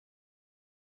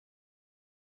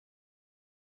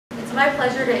It's my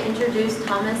pleasure to introduce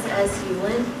Thomas S.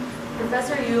 Ulen.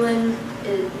 Professor Ulen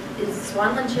is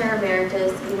Swanland Chair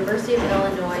Emeritus, University of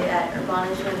Illinois at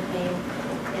Urbana-Champaign,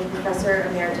 and Professor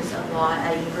Emeritus of Law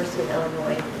at University of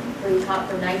Illinois, where he taught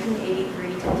from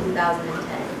 1983 to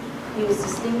 2010. He was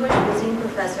Distinguished Visiting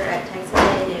Professor at Texas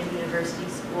A&M University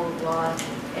School of Law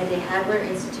and a Hagler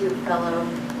Institute Fellow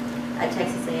at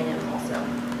Texas A&M also.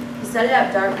 He studied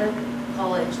at Dartmouth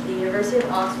College, the University of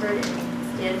Oxford, and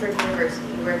Stanford University,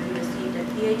 where he received a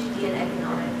PhD in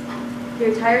economics. He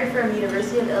retired from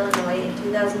University of Illinois in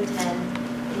 2010,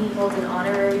 and he holds an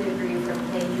honorary degree from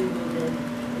KU Ulen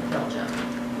in Belgium.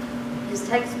 His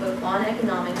textbook, Law and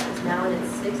Economics, is now in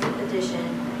its 6th edition,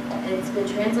 and it's been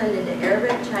translated into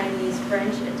Arabic, Chinese,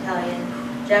 French, Italian,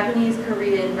 Japanese,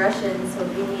 Korean, Russian,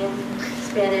 Slovenian,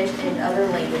 Spanish, and other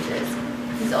languages.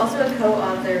 He's also a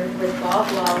co-author with Bob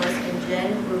Lawless and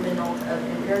Jen Rubinault of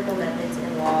Empirical Methods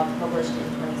in Law, published in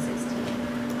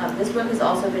 2016. This book has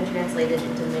also been translated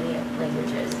into many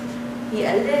languages. He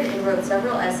edited and wrote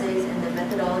several essays in the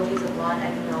Methodologies of Law and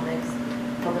Economics,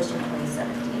 published in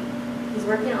 2017. He's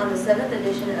working on the 7th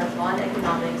edition of Law and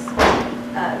Economics,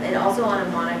 and also on a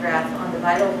monograph on the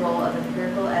vital role of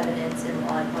empirical evidence in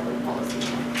law and public policy.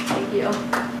 Thank you.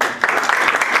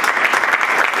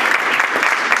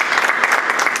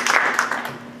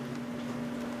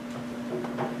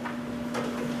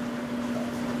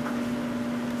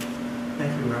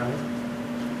 Thank you, Riley.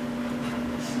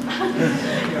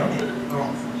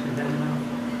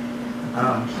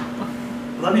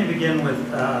 Let me begin with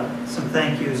some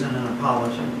thank yous and an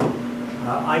apology.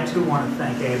 I too want to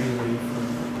thank Abby Lee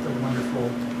for the wonderful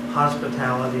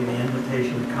hospitality, the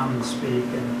invitation to come and speak,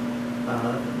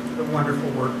 and the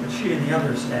wonderful work that she and the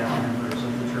other staff members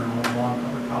of the Journal of Law and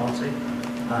Public Policy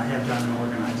have done in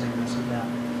organizing this event.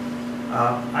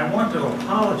 I want to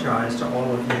apologize to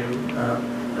all of you,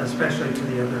 especially to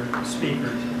the other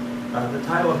speakers. The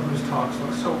title of whose talks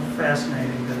looks so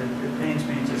fascinating that it pains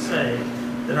me to say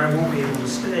that I won't be able to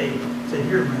stay to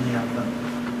hear many of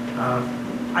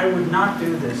them. I would not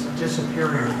do this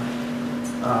disappearing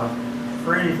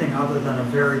for anything other than a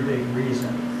very big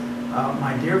reason.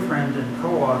 My dear friend and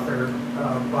co-author,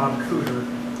 Bob Cooter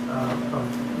of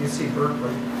UC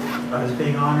Berkeley, is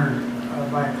being honored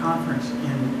by a conference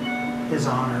in his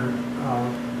honor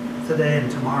today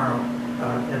and tomorrow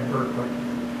at Berkeley.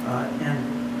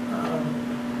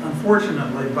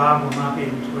 Unfortunately, Bob will not be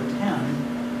able to attend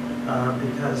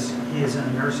because he is in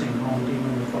a nursing home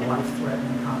dealing with the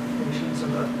life-threatening complications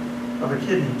of a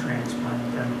kidney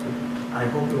transplant. And I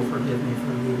hope you'll forgive me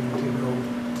for leaving to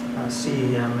go see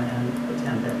him and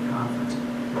attend that conference.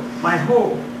 My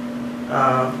hope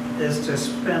is to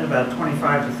spend about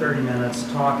 25 to 30 minutes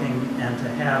talking and to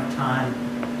have time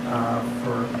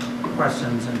for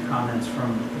questions and comments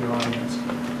from the audience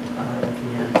at the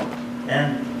end.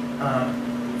 And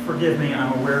forgive me,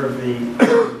 I'm aware of the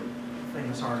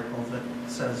famous article that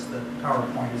says that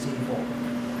PowerPoint is evil.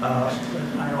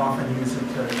 I often use it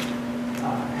to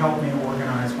help me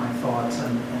organize my thoughts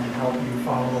and help you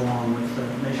follow along with the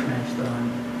mishmash that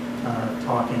I'm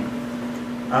talking.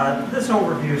 This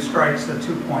overview strikes the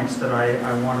 2 points that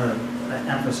I want to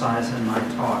emphasize in my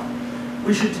talk.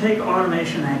 We should take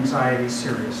automation anxiety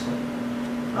seriously.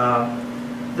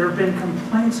 There have been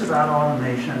complaints about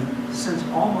automation since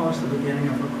almost the beginning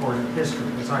of recorded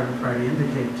history, as I will try to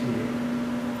indicate to you.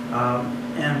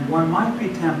 And one might be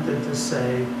tempted to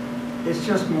say, it's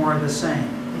just more of the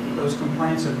same. Those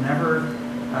complaints have never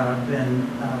been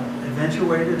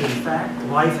eventuated. In fact,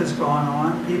 life has gone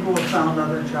on, people have found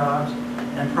other jobs,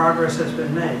 and progress has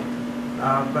been made.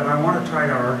 But I want to try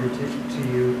to argue to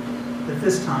you that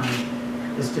this time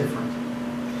is different.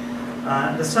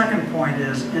 The second point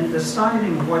is, in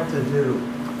deciding what to do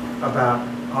about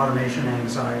automation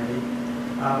anxiety,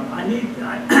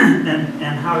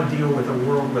 and how to deal with a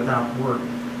world without work,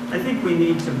 I think we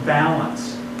need to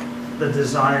balance the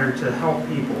desire to help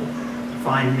people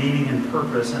find meaning and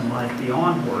purpose in life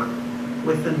beyond work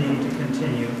with the need to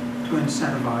continue to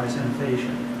incentivize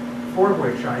innovation, for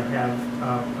which I have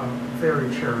a very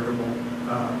charitable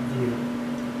view.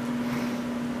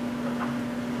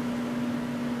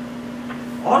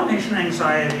 Automation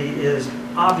anxiety is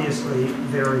obviously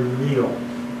very real.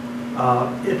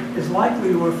 It is likely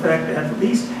to affect at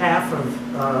least half of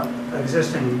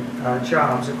existing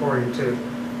jobs, according to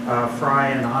Fry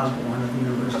and Osborne of the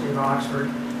University of Oxford,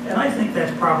 and I think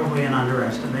that's probably an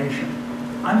underestimation.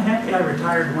 I'm happy I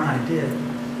retired when I did,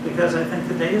 because I think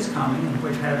the day is coming in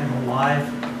which having a live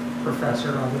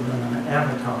professor other than an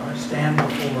avatar stand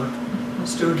before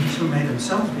students who may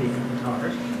themselves be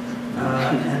avatars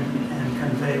and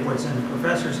convey what's in the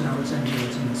professor's notes into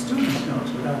what's in the student's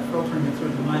notes without filtering it through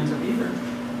the minds of either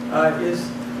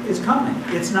is coming.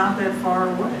 It's not that far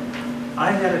away.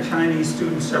 I had a Chinese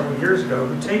student several years ago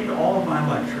who taped all of my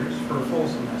lectures for a full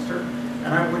semester, and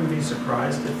I wouldn't be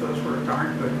surprised if those were a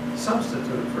darn good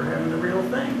substitute for having the real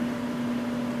thing.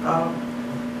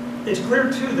 It's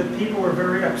clear, too, that people are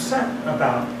very upset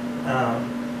about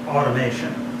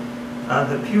automation.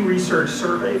 The Pew Research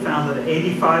survey found that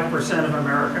 85% of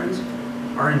Americans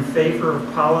are in favor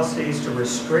of policies to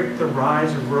restrict the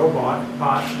rise of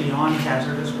robots beyond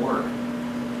hazardous work.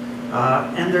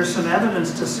 And there's some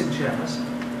evidence to suggest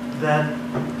that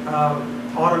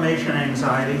automation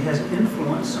anxiety has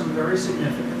influenced some very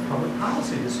significant public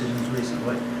policy decisions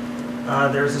recently.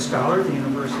 There's a scholar at the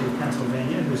University of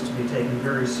Pennsylvania who's to be taken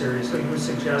very seriously who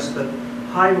suggests that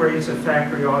high rates of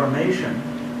factory automation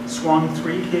swung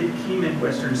three key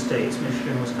Midwestern states,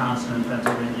 Michigan, Wisconsin, and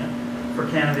Pennsylvania, for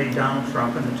candidate Donald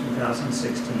Trump in the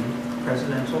 2016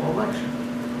 presidential election.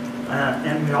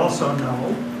 And we also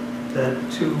know that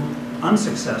two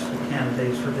unsuccessful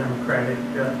candidates for Democratic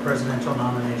presidential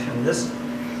nomination this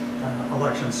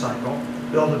election cycle,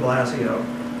 Bill de Blasio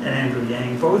and Andrew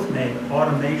Yang, both made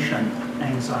automation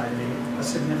anxiety a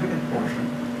significant portion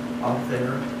of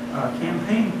their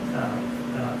campaign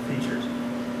features.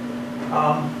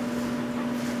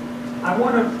 I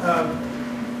want to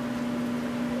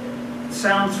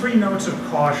sound three notes of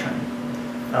caution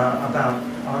about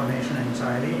automation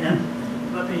anxiety, and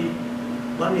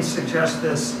let me suggest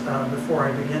this before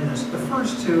I begin this. The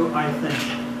first two, I think,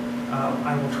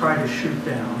 I will try to shoot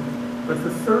down, but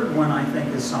the third one, I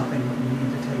think, is something that we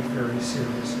need to take very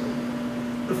seriously.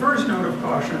 The first note of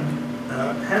caution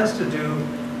has to do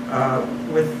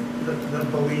with the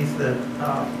belief that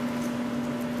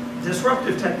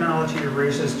disruptive technology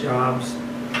erases jobs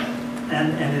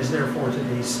and is therefore to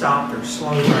be stopped or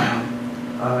slowed down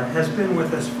has been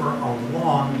with us for a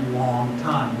long, long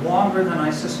time, longer than I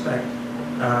suspect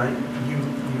you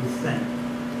think.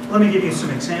 Let me give you some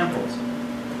examples.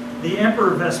 The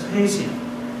Emperor Vespasian,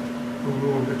 who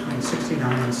ruled between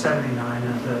 69 and 79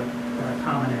 of the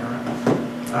Common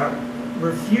Era,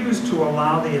 refused to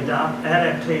allow the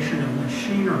adaptation of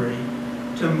machinery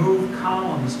to move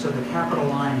columns to the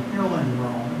Capitoline Hill in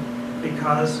Rome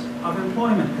because of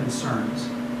employment concerns.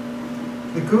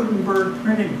 The Gutenberg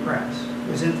printing press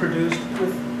was introduced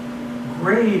with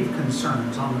grave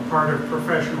concerns on the part of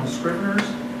professional scriveners,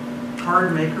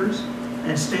 card makers,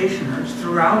 and stationers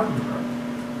throughout Europe,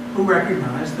 who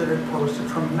recognized that it posed a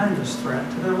tremendous threat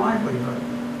to their livelihood.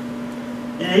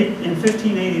 In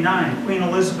 1589, Queen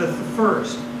Elizabeth I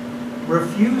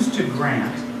refused to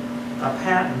grant a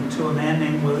patent to a man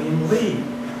named William Lee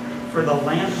for the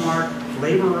landmark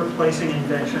labor-replacing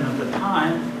invention of the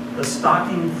time, the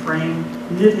stocking frame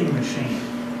knitting machine.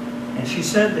 And she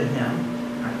said to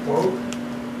him, I quote,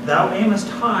 "Thou aimest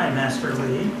high, Master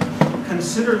Lee.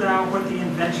 Consider thou what the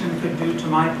invention could do to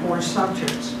my poor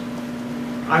subjects.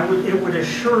 It would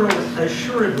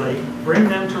assuredly bring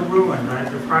them to ruin by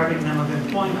depriving them of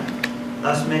employment,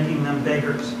 thus making them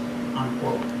beggars,"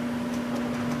 unquote.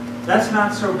 That's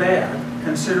not so bad,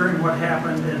 considering what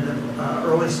happened in the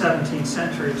early 17th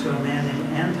century to a man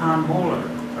named Anton Moller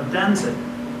of Danzig.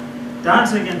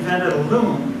 Danzig invented a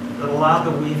loom that allowed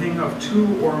the weaving of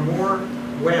two or more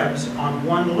webs on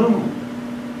one loom,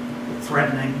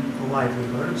 threatening the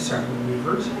livelihood of several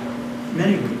weavers,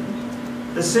 many weavers.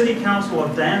 The city council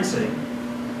of Danzig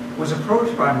was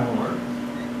approached by Moller,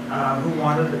 who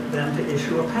wanted them to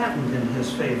issue a patent in his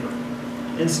favor.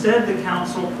 Instead, the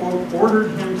council, quote,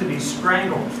 ordered him to be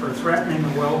strangled for threatening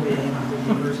the well-being of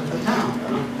the weavers of the town,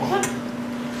 unquote.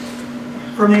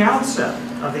 From the outset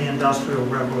of the Industrial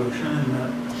Revolution in the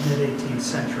mid-18th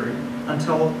century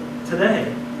until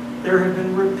today, there have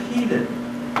been repeated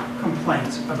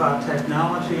complaints about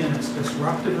technology and its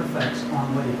disruptive effects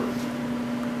on labor.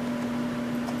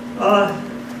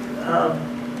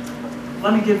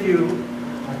 Let me give you,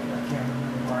 I can't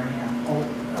remember where I am.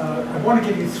 I want to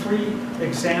give you three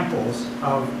examples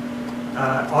of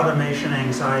automation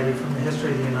anxiety from the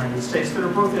history of the United States that are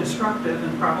both instructive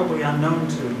and probably unknown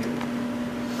to you.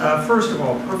 First of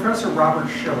all, Professor Robert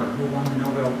Shiller, who won the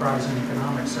Nobel Prize in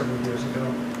Economics several years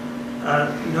ago,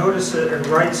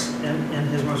 writes in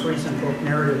his most recent book,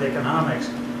 Narrative Economics,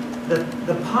 that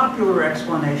the popular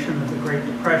explanation of the Great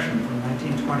Depression from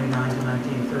 1929 to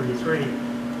 1933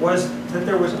 was that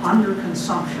there was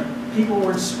underconsumption. People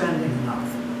weren't spending enough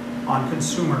on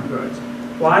consumer goods.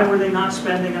 Why were they not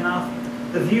spending enough?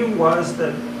 The view was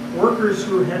that workers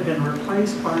who had been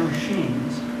replaced by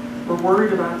machines were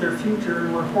worried about their future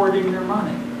and were hoarding their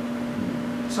money.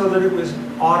 so that it was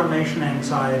automation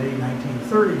anxiety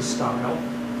 1930s style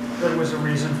that was a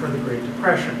reason for the Great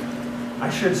Depression. I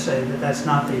should say that that's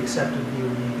not the accepted view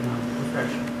in the economic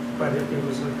profession, but it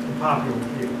was a popular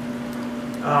view.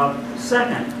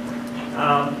 Second,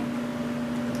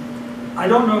 I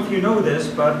don't know if you know this,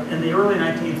 but in the early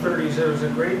 1930s there was a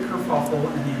great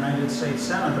kerfuffle in the United States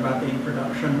Senate about the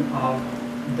introduction of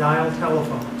dial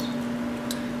telephones.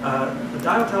 The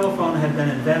dial telephone had been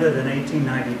invented in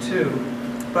 1892,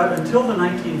 but until the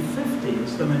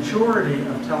 1950s, the majority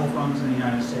of telephones in the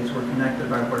United States were connected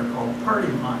by what are called party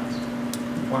lines.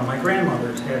 One of my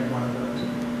grandmothers had one of those.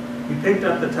 You picked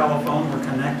up the telephone, were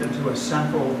connected to a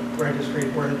central registry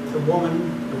where the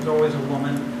woman, there was always a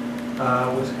woman,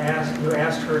 you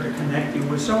asked her to connect you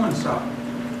with so-and-so,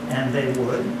 and they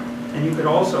would. And you could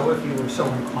also, if you were so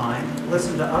inclined,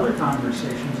 listen to other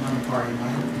conversations on the party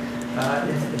line,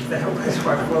 if that was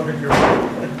what floated your way.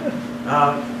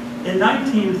 In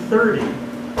 1930,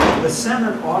 the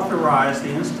Senate authorized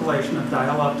the installation of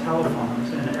dial-up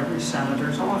telephones in every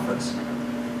senator's office.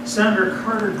 Senator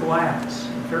Carter Glass,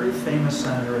 a very famous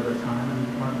senator at the time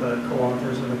and one of the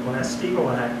co-authors of the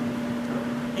Glass-Steagall Act,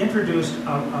 introduced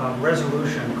a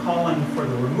resolution calling for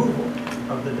the removal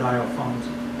of the dial phones.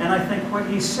 And I think what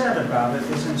he said about it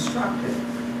is instructive.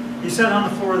 He said on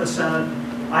the floor of the Senate,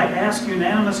 "I ask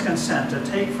unanimous consent to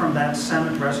take from that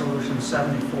Senate Resolution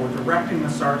 74 directing the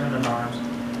Sergeant at Arms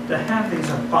to have these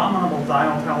abominable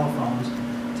dial telephones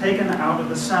taken out of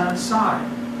the Senate side.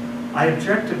 I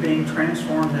object to being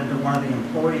transformed into one of the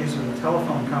employees of the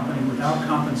telephone company without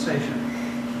compensation."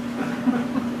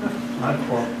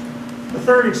 Unquote. The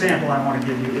third example I want to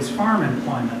give you is farm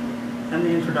employment and the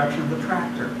introduction of the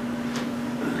tractor.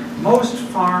 Most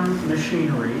farm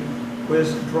machinery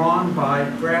was drawn by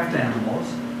draft animals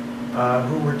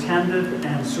who were tended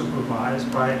and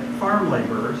supervised by farm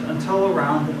laborers until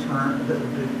around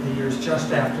the years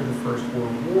just after the First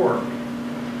World War.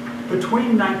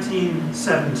 Between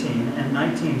 1917 and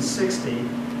 1960,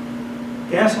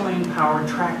 gasoline-powered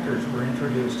tractors were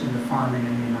introduced into farming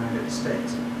in the United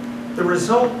States. The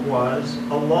result was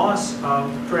a loss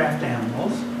of draft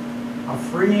animals, a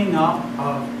freeing up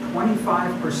of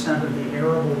 25% of the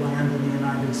arable land in the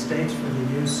United States for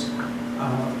the use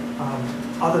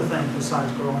of other things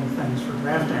besides growing things for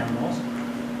draft animals,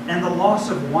 and the loss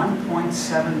of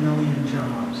 1.7 million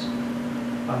jobs,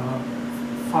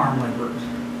 farm laborers.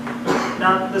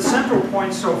 Now, the central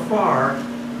points so far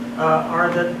are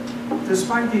that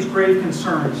despite these grave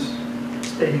concerns,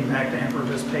 dating back to Emperor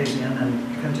Vespasian and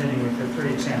continuing with the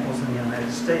three examples in the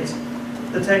United States,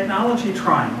 the technology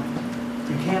triumphed.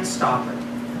 You can't stop it.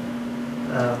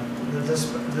 The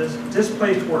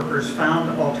displaced workers found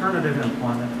alternative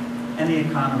employment, and the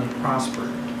economy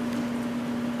prospered.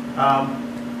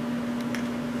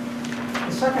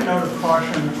 The second note of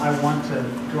caution I want to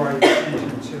draw your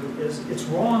attention to is it's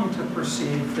wrong to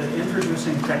perceive that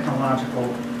introducing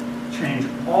technological change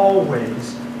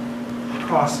always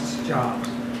costs jobs.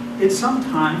 It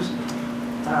sometimes,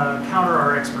 counter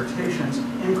our expectations,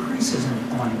 increases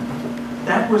employment.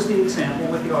 That was the example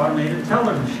with the automated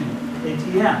teller machine,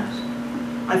 ATMs.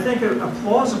 I think a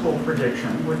plausible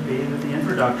prediction would be that the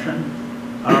introduction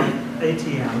of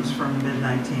ATMs from the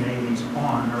mid-1980s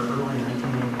on, or early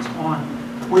 1980s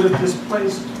on, would have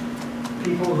displaced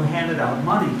people who handed out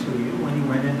money to you when you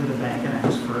went into the bank and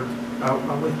asked for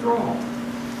a withdrawal.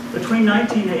 Between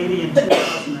 1980 and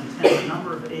 2010, the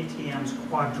number of ATMs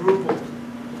quadrupled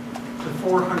to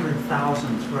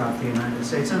 400,000 throughout the United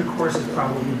States, and of course it's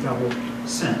probably doubled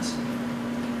since.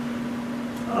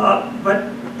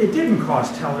 But it didn't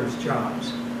cost tellers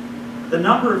jobs. The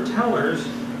number of tellers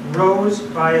rose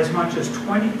by as much as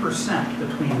 20%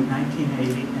 between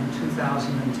 1980 and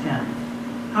 2010.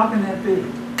 How can that be?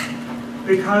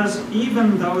 Because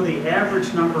even though the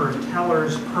average number of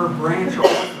tellers per branch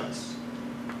office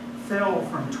fell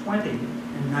from 20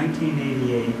 in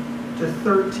 1988 to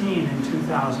 13 in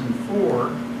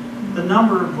 2004, the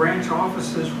number of branch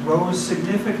offices rose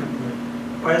significantly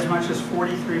by as much as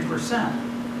 43%.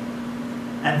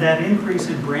 And that increase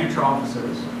in branch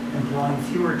offices employing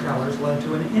fewer tellers led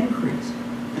to an increase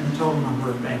in the total number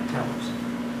of bank tellers,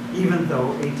 even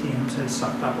though ATMs had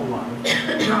sucked up a lot of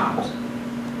jobs.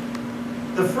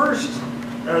 The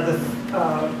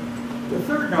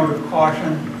third note of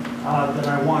caution that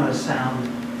I want to sound,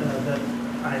 that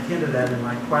I hinted at in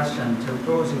my question to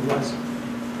Rosie, was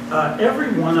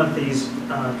every one of these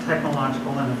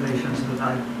technological innovations that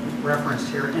I referenced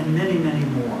here, and many, many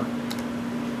more,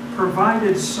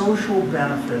 provided social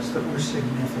benefits that were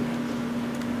significant.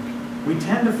 We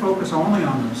tend to focus only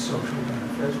on those social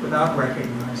benefits without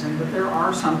recognizing that there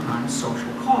are sometimes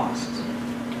social costs.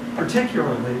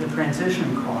 particularly the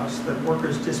transition costs that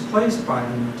workers displaced by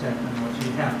the new technology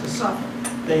have to suffer.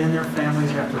 They and their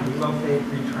families have to relocate,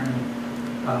 retrain,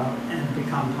 and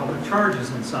become public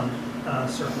charges in some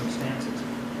circumstances.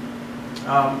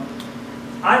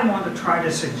 I want to try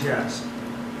to suggest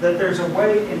that there's a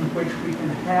way in which we can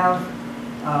have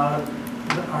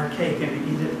our cake and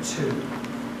eat it too.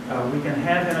 We can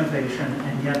have innovation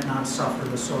and yet not suffer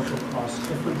the social costs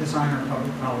if we design our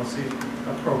public policy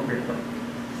appropriately.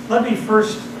 Let me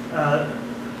first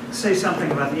say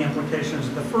something about the implications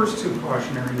of the first two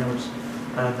cautionary notes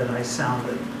that I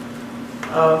sounded.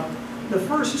 The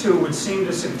first two would seem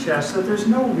to suggest that there's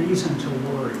no reason to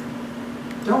worry.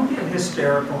 Don't get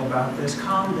hysterical about this,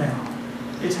 calm down.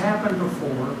 It's happened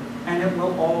before, and it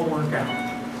will all work out.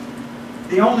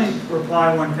 The only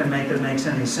reply one can make that makes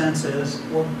any sense is,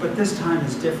 well, but this time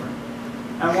is different.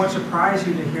 I won't surprise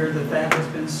you to hear that that has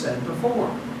been said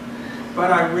before.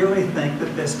 But I really think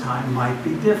that this time might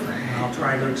be different, and I'll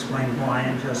try to explain why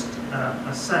in just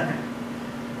a second.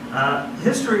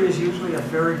 History is usually a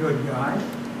very good guide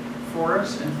for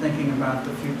us in thinking about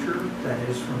the future, that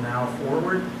is from now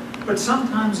forward, but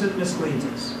sometimes it misleads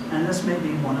us, and this may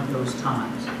be one of those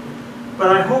times. But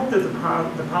I hope that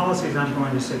the policies I'm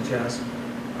going to suggest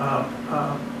are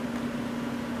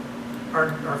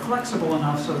flexible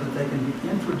enough so that they can be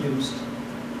introduced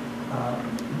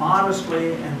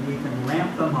modestly, and we can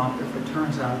ramp them up if it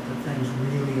turns out that things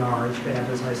really are as bad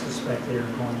as I suspect they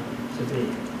are going to be.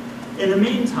 In the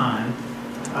meantime,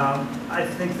 I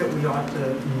think that we ought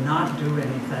to not do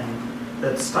anything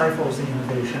that stifles the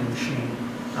innovation machine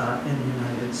in the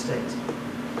United States.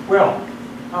 Well,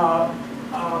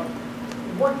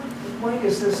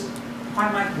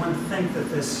 why might one think that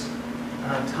this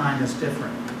time is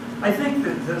different? I think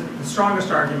that the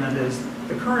strongest argument is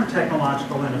the current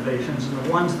technological innovations and the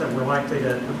ones that we're likely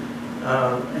to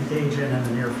engage in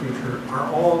the near future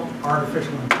are all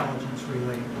artificial intelligence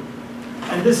related.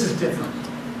 And this is different.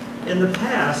 In the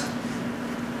past,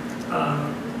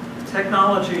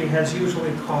 technology has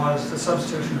usually caused the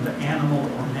substitution of animal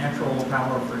or natural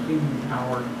power for human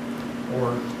power,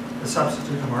 or the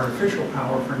substitution of artificial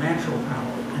power for natural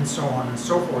power, and so on and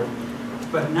so forth.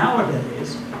 But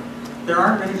nowadays, there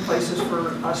aren't many places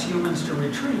for us humans to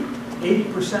retreat.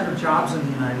 80% of jobs in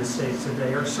the United States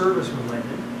today are service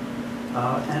related,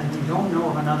 and we don't know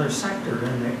of another sector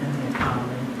in the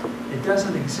economy. It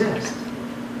doesn't exist,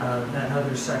 that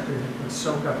other sector that would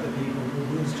soak up the people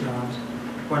who lose jobs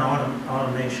when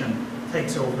automation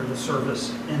takes over the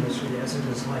service industry, as it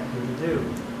is likely to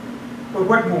do. But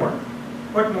what more?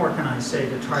 What more can I say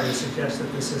to try to suggest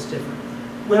that this is different?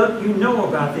 Well, you know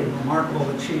about the remarkable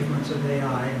achievements of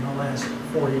AI in the last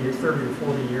 30 or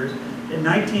 40 years. In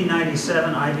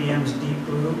 1997, IBM's Deep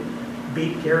Blue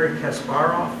beat Garry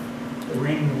Kasparov, the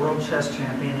reigning world chess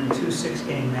champion, in 2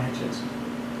 6-game matches.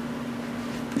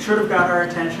 Should have got our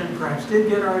attention, perhaps did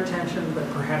get our attention, but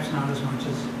perhaps not as much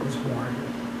as was warranted.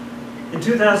 In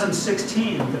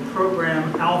 2016, the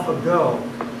program AlphaGo,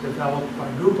 developed by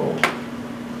Google,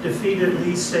 defeated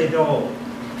Lee Sedol,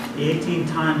 the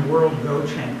 18-time world Go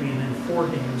champion, in 4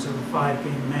 games of a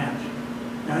 5-game match.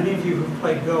 Now, any of you who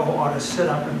played Go ought to sit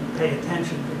up and pay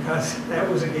attention, because that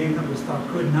was a game that was thought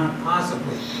could not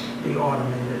possibly be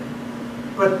automated.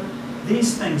 But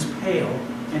these things pale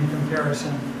in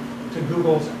comparison to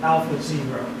Google's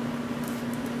AlphaZero.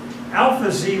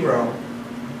 AlphaZero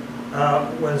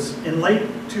was, in late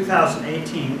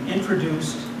 2018,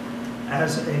 introduced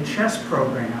as a chess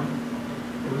program.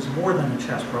 It was more than a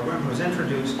chess program. It was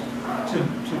introduced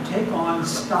to take on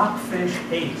Stockfish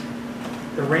 8,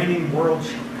 the reigning world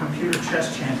computer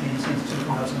chess champion since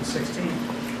 2016.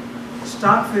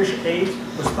 Stockfish 8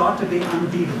 was thought to be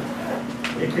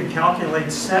unbeatable. It could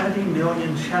calculate 70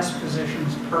 million chess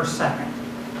positions per second.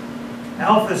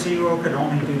 AlphaZero could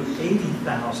only do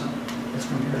 80,000 as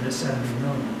compared to 70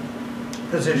 million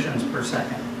positions per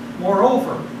second.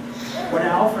 Moreover, when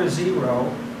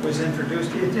AlphaZero was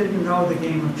introduced, it didn't know the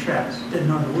game of chess, didn't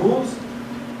know the rules,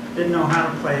 didn't know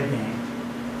how to play a game.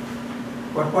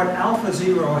 But what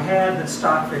AlphaZero had that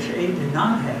Stockfish 8 did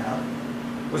not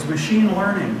have was machine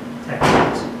learning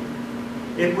techniques.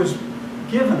 It was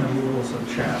given the rules of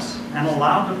chess and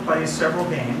allowed to play several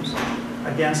games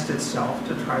against itself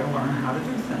to try to learn how to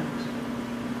do things.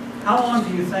 How long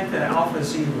do you think that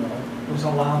AlphaZero was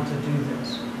allowed to do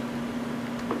this?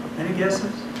 Any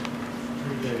guesses?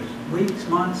 3 days. Weeks,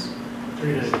 months?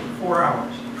 3 days. 4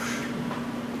 hours.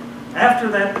 After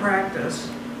that practice,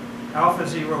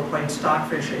 AlphaZero played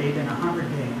Stockfish 8 in 100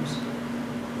 games.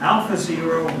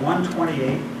 AlphaZero won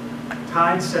 28,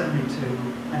 tied 72,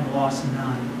 and lost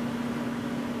none.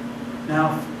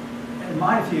 Now, in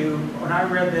my view, when I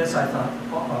read this, I thought,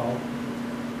 uh-oh,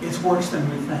 it's worse than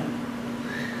we think.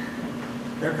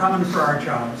 They're coming for our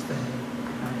jobs.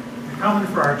 They're coming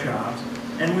for our jobs.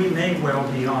 And we may well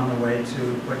be on the way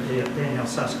to what Daniel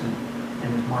Susskind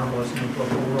in his marvelous new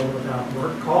book, A World Without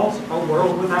Work, calls a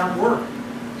world without work.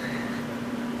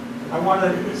 I want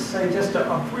to say just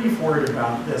a brief word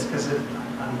about this because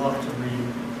I love to read.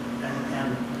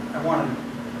 And I want to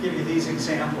give you these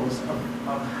examples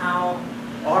of how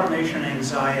automation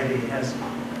anxiety has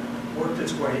worked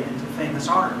its way into famous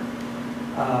art.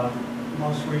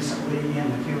 Most recently,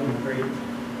 Ian McEwan, the great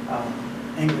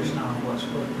English novelist,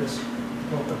 wrote this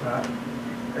book about,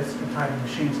 it's entitled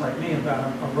Machines Like Me, about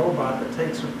a robot that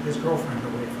takes his girlfriend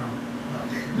away from,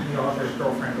 the author's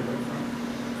girlfriend away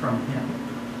from him.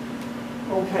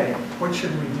 Okay, what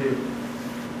should we do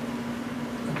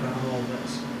about all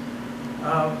this?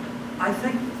 I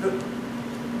think that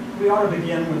we ought to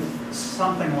begin with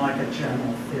something like a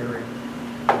general theory.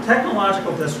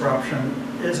 Technological disruption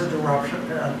is a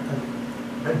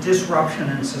disruption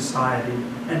in society,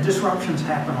 and disruptions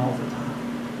happen all the time.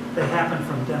 They happen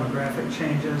from demographic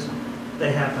changes,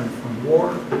 they happen from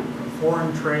war, from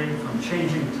foreign trade, from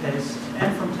changing tastes,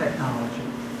 and from technology.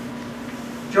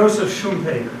 Joseph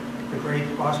Schumpeter, the great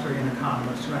Austrian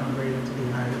economist who emigrated to the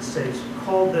United States,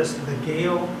 called this the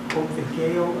gale, quote, the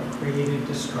gale of creative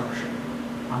destruction,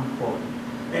 unquote.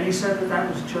 And he said that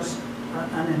that was just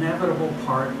an inevitable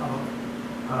part of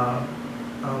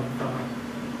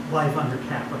life under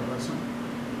capitalism.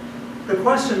 The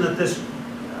question that this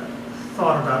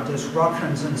thought about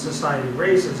disruptions in society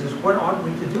raises is, what ought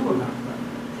we to do about them?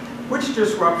 Which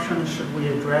disruptions should we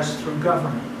address through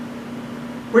government?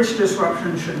 Which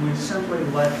disruptions should we simply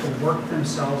let to work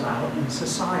themselves out in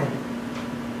society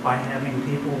by having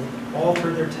people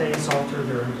alter their tastes, alter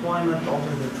their employment,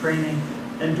 alter their training,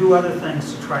 and do other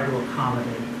things to try to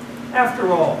accommodate?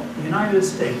 After all, the United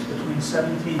States between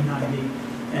 1790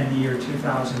 and the year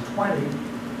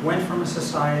 2020 went from a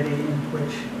society in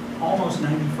which almost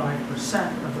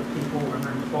 95% of the people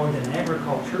were employed in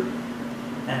agriculture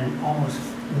and almost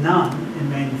none in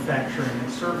manufacturing and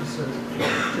services,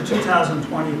 to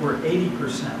 2020 where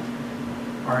 80%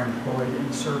 are employed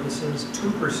in services,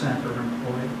 2% are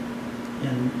employed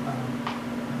in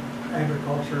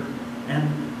agriculture, and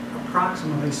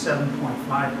approximately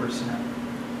 7.5%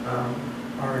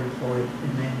 are employed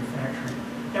in manufacturing.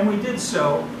 And we did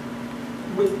so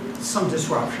with some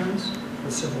disruptions,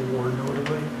 the Civil War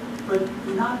notably, but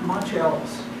not much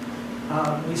else.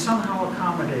 We somehow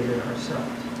accommodated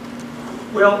ourselves.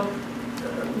 Well,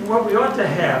 what we ought to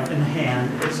have in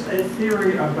hand is a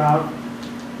theory about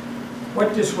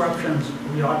what disruptions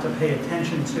we ought to pay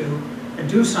attention to and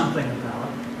do something about,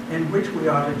 and which we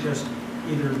ought to just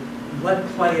either let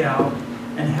play out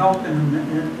and help in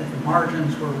the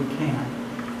margins where we can,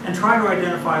 and try to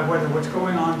identify whether what's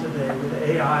going on today with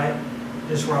AI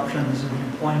disruptions in the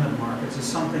employment markets is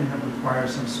something that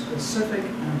requires some specific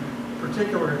and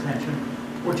particular attention,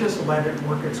 or just let it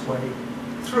work its way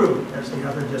through, as the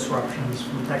other disruptions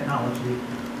from technology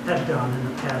have done in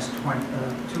the past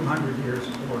 200 years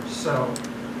or so.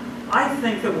 I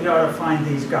think that we ought to find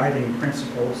these guiding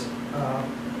principles,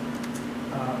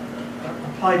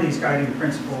 apply these guiding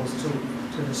principles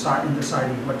in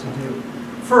deciding what to do.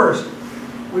 First,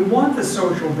 we want the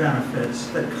social benefits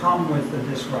that come with the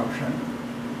disruption,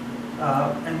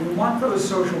 and we want those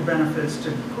social benefits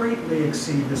to greatly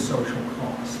exceed the social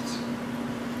costs.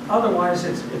 Otherwise,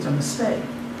 it's a mistake.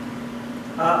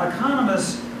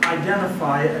 Economists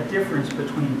identify a difference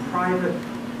between private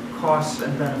costs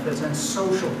and benefits and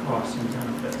social costs and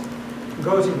benefits.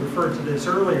 Ngozi referred to this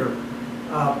earlier.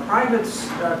 Private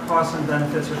costs and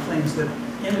benefits are things that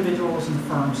individuals and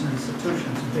firms and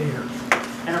institutions bear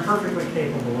and are perfectly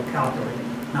capable of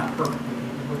calculating. Not perfectly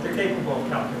capable, but they're capable of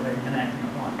calculating and acting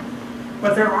upon.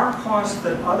 But there are costs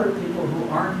that other people who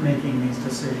aren't making these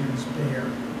decisions bear.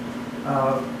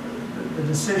 The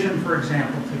decision, for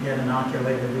example, to get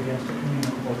inoculated against a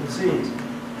communicable disease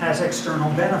has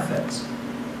external benefits.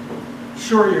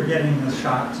 Sure, you're getting the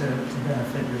shot to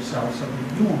benefit yourself so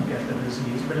that you won't get the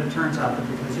disease, but it turns out that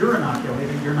because you're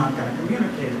inoculated, you're not going to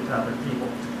communicate it to other people.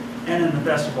 And in the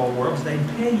best of all worlds, they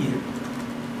pay you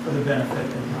for the benefit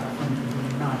they got from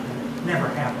being inoculated. It never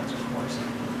happens, of course,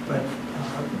 but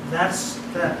that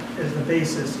is the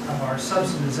basis of our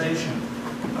subsidization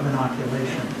of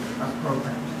inoculation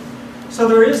programs. So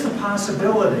there is the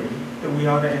possibility that we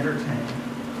ought to entertain.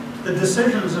 The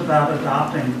decisions about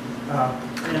adopting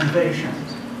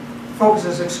innovations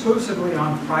focuses exclusively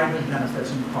on private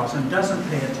benefits and costs and doesn't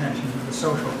pay attention to the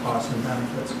social costs and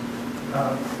benefits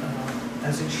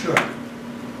as it should.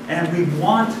 And we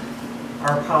want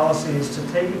our policies to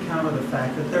take account of the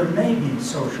fact that there may be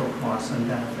social costs and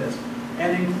benefits,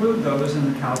 and include those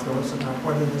in the calculus about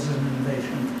whether this is an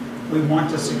innovation we want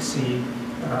to succeed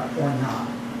or not.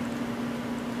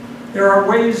 There are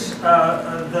ways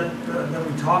that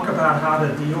we talk about how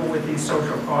to deal with these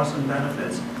social costs and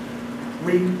benefits.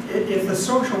 If the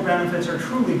social benefits are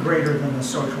truly greater than the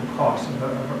social cost of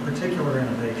a particular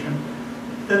innovation,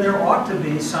 then there ought to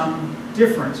be some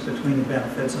difference between the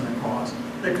benefits and the cost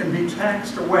that can be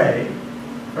taxed away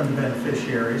from the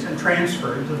beneficiaries and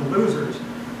transferred to the losers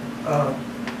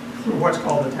through what's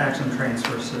called the tax and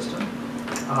transfer system,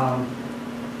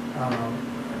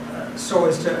 so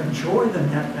as to enjoy the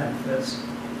net benefits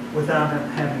without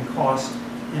having cost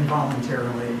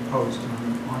involuntarily imposed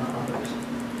on others.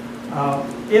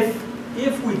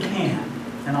 If we can,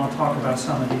 and I'll talk about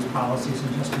some of these policies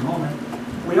in just a moment,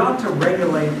 we ought to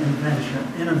regulate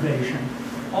innovation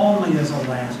only as a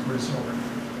last resort.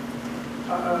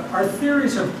 Our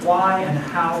theories of why and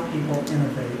how people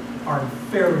innovate are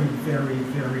very, very,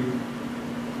 very,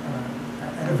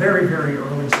 at a very, very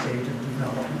early stage of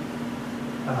development.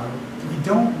 We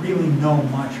don't really know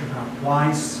much about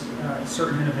why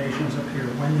certain innovations appear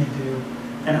when they do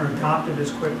and are adopted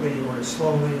as quickly or as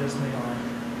slowly as they are,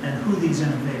 and who these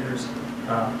innovators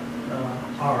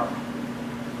are.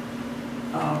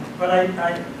 But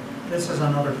this is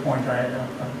another point, the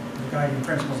guiding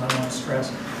principles I want to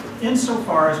stress.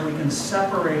 Insofar as we can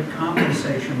separate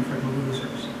compensation for the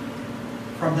losers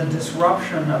from the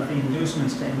disruption of the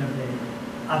inducements to innovate,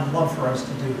 I'd love for us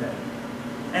to do that.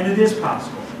 And it is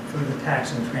possible through the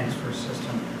tax and transfer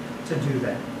system to do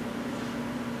that.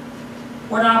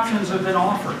 What options have been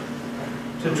offered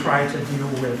to try to deal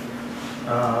with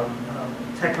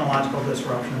technological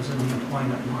disruptions in the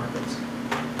employment markets?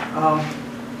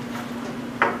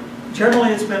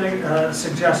 Generally, it's been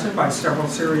suggested by several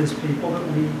serious people that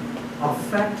we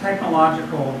affect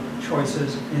technological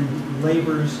choices in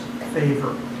labor's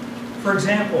favor. For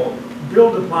example,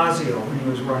 Bill de Blasio, when he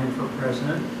was running for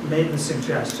president, made the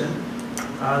suggestion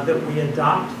that we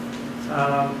adopt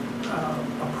a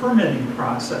permitting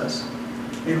process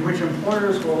in which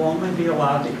employers will only be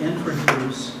allowed to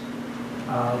introduce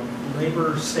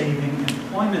labor-saving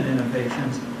employment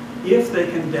innovations if they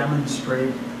can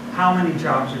demonstrate how many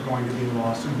jobs are going to be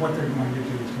lost and what they're going to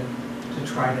do to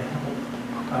try to help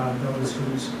those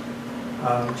whose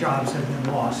jobs have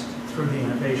been lost through the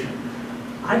innovation.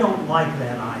 I don't like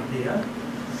that idea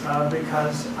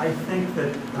because I think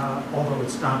that although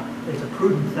it's a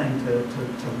prudent thing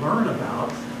to learn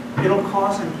about, it'll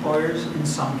cause employers in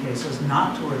some cases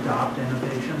not to adopt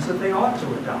innovations that they ought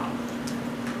to adopt.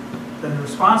 The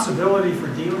responsibility for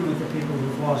dealing with the people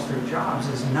who've lost their jobs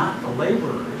is not the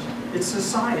laborers, it's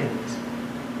society's.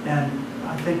 And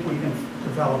I think we can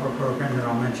develop a program that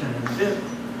I'll mention in a bit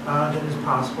that is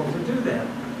possible to do that.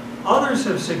 Others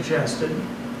have suggested,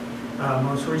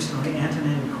 most recently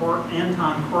Anton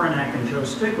Korenak and Joe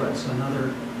Stiglitz,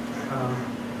 another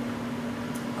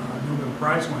Nobel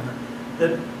Prize winner,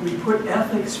 that we put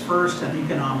ethics first and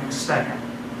economics second.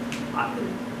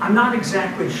 I'm not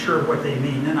exactly sure what they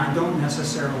mean, and I don't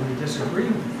necessarily disagree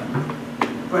with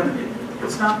them, but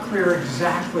it's not clear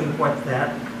exactly what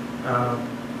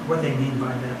they mean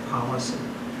by that policy.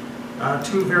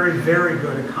 Two very, very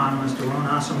good economists, Ulen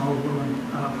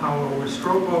and Paolo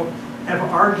Restrepo, have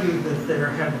argued that there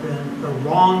have been the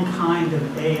wrong kind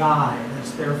of AI,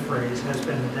 that's their phrase, has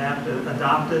been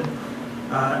adopted,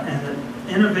 and that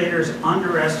innovators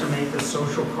underestimate the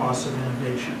social costs of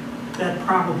innovation. That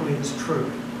probably is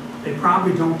true. They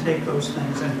probably don't take those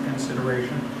things into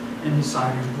consideration in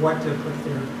deciding what to put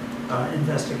their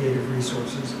investigative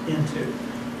resources into.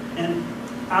 And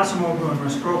Acemoglu and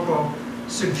Restrepo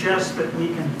suggest that we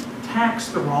can tax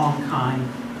the wrong kind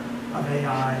of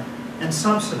AI and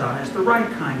subsidize the right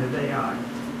kind of AI.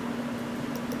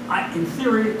 In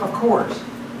theory, of course,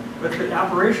 but the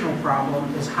operational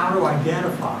problem is how to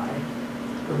identify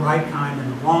the right kind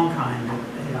and the wrong kind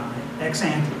of AI ex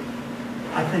ante.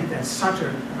 I think that's such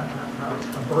a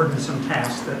burdensome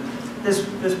task that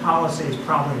this policy is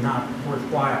probably not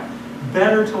worthwhile.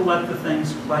 Better to let the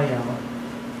things play out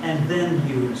and then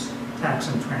use tax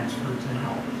and transfer to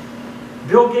help.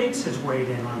 Bill Gates has weighed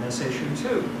in on this issue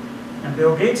too. And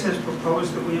Bill Gates has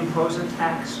proposed that we impose a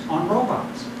tax on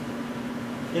robots.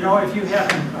 You know, if you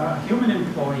have human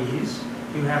employees,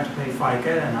 you have to pay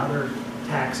FICA and other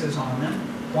taxes on them.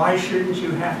 Why shouldn't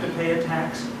you have to pay a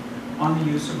tax on the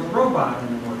use of a robot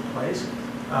in the workplace?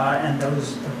 And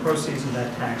the proceeds of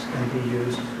that tax can be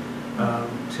used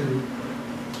to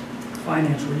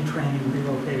finance retraining,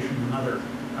 relocation, and other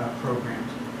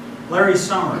programs. Larry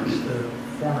Summers, the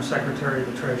former Secretary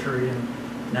of the Treasury and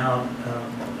now a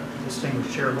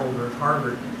distinguished shareholder at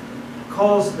Harvard,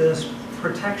 calls this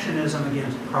protectionism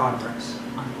against progress,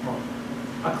 unquote.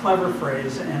 A clever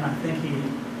phrase, and I think he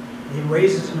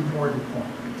raises an important point.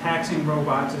 Taxing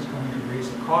robots is going to raise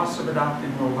the costs of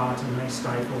adopting robots and may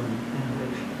stifle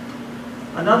innovation.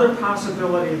 Another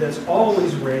possibility that's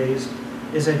always raised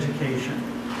is education.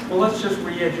 Well, let's just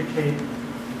re-educate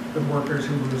the workers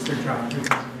who lose their jobs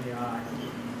because of AI.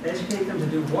 Educate them to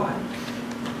do what?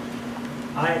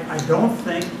 I don't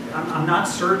think, I'm not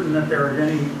certain that there are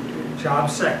any job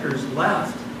sectors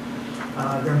left.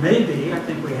 There may be. I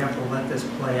think we have to let this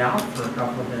play out for a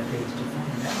couple of decades to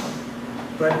find out.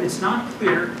 But it's not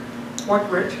clear what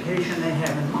education they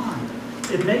have in mind.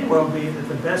 It may well be that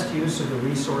the best use of the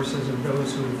resources of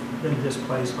those who've been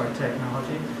displaced by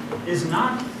technology is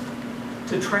not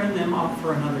to train them up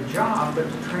for another job, but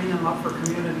to train them up for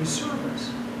community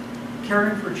service.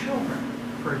 Caring for children,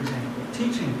 for example,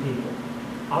 teaching people.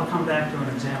 I'll come back to an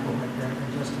example like that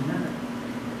in just a minute.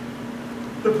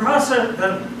 The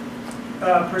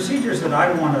procedures that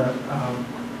I want to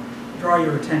draw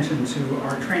your attention to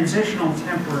are transitional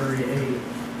temporary aid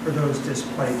for those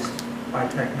displaced by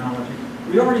technology.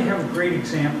 We already have a great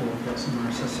example of this in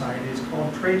our society. It's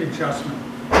called trade adjustment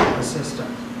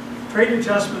assistance. Trade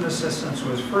adjustment assistance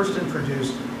was first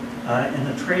introduced in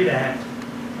the Trade Act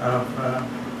of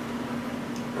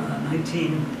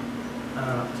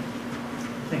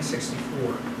 1964.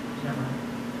 Is that right?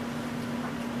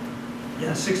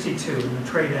 Yeah, 62, in the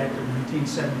Trade Act of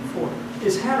 1974.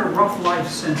 It's had a rough life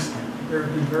since then. There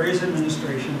have been various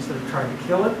administrations that have tried to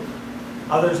kill it,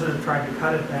 others that have tried to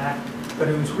cut it back, but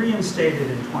it was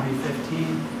reinstated in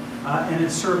 2015, and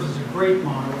it serves as a great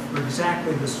model for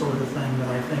exactly the sort of thing that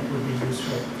I think would be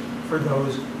useful for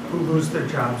those who lose their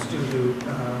jobs due to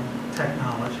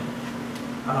technology.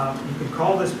 You could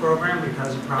call this program,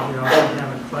 because it probably ought to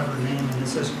have a clever name, and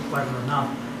this isn't clever enough,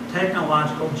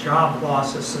 Technological Job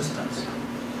Loss Assistance.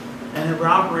 And it would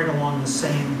operate along the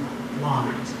same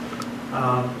lines.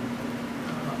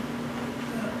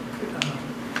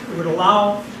 It would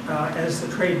allow, as the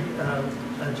Trade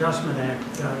Adjustment Act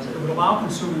does, it would allow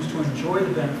consumers to enjoy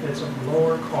the benefits of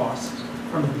lower costs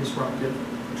from the disruptive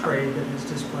trade that has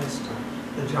displaced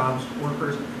the jobs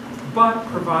workers, but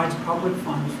provides public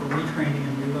funds for retraining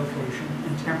and relocation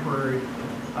and temporary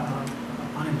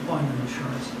unemployment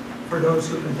insurance for those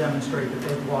who can demonstrate that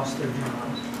they've lost their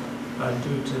jobs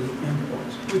due to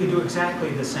imports. We could do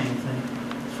exactly the same thing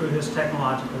through this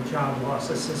technological job loss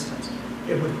assistance.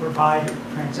 It would provide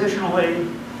transitional aid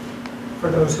for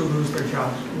those who lose their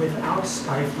jobs without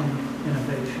stifling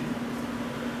innovation.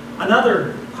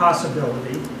 Another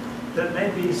possibility that may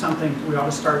be something we ought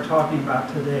to start talking about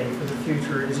today for the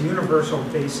future is universal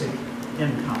basic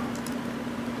income.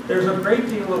 There's a great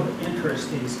deal of interest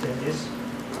these days,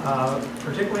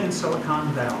 particularly in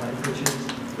Silicon Valley, which is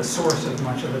the source of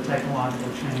much of the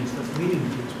technological change that's leading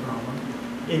to these problems,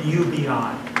 in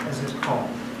UBI, as it's called.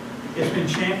 It's been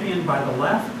championed by the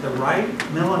left, the right,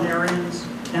 millenarians,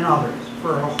 and others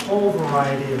for a whole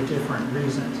variety of different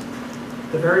reasons.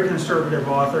 The very conservative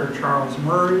author, Charles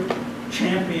Murray,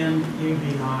 championed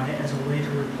UBI as a way to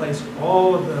replace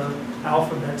all of the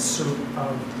alphabet soup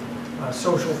of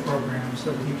social programs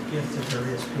that we give to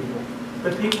various people.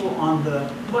 But people on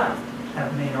the left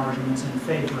have made arguments in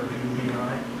favor of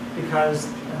UBI because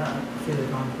Philippe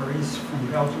van Parijs from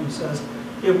Belgium says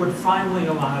it would finally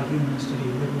allow humans to be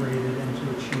liberated and to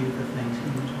achieve the things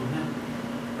humans were meant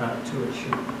to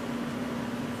achieve.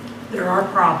 There are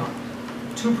problems.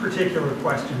 Two particular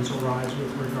questions arise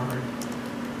with regard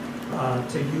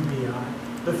to UBI.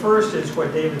 The first is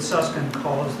what David Susskind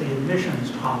calls the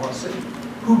admissions policy.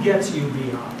 Who gets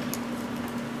UBI?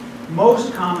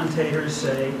 Most commentators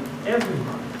say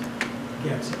everybody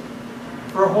gets it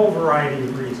for a whole variety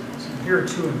of reasons. And here are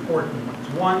two important ones.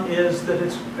 One is that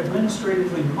it's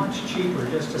administratively much cheaper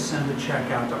just to send a check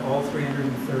out to all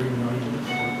 330 million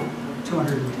or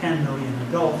 210 million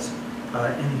adults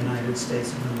in the United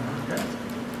States of America.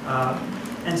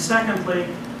 And secondly,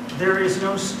 there is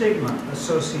no stigma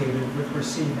associated with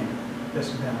receiving this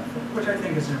benefit, which I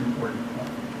think is an important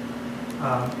point.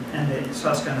 And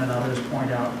Susskind and others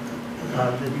point out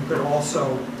that you could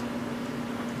also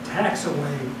tax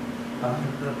away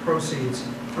the proceeds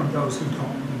from those who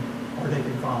don't need it, or they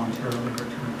could voluntarily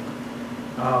return it.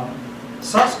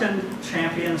 Susskind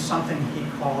champions something he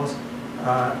calls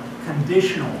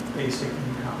conditional basic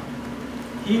income.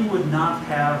 He would not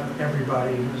have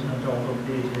everybody who's an adult over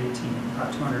the age of 18,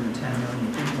 about 210 million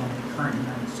people in the current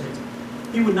United States.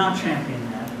 He would not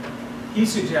champion that. He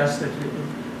suggests that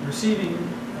receiving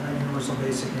universal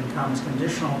basic income is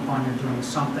conditional upon your doing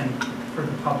something for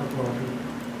the public well-being.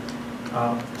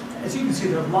 As you can see,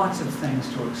 there are lots of things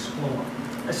to explore.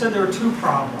 I said there are two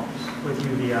problems with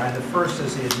UBI. The first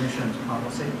is the admissions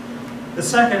policy. The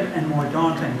second and more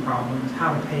daunting problem is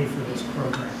how to pay for this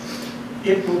program.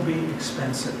 It will be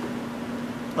expensive.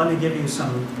 Let me give you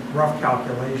some rough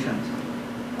calculations.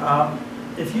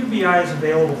 If UBI is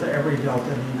available to every adult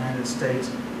in the United States,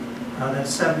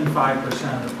 that's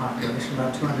 75% of the population,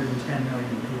 about 210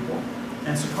 million people.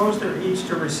 And suppose they're each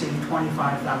to receive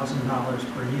 $25,000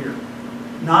 per year.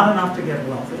 Not enough to get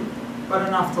wealthy, but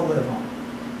enough to live on.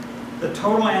 The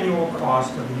total annual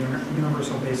cost of the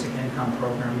Universal Basic Income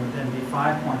Program would then be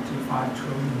 $5.25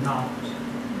 trillion.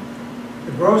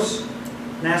 The gross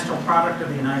national product of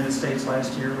the United States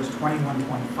last year was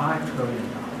 $21.5 trillion.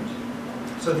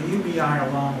 So the UBI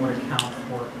alone would account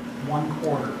for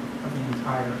 1/4 of the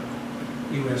entire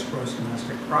U.S. gross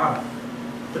domestic product.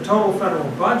 The total federal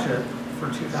budget for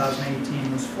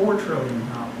 2018 was $4 trillion.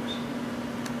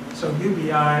 So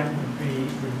UBI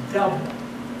would double,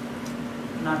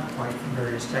 not quite for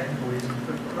various technical reasons,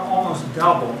 but almost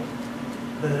double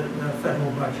the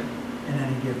federal budget in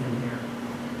any given year.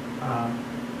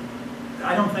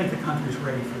 I don't think the country's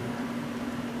ready for that,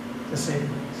 to say the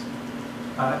least,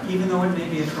 even though it may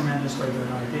be a tremendously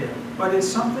good idea. But it's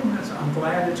something I'm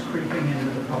glad it's creeping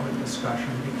into the public discussion,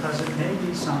 because it may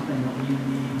be something that we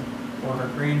need, or our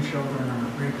grandchildren and our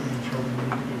great-grandchildren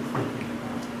need to be thinking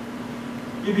about.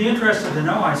 You'd be interested to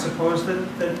know, I suppose,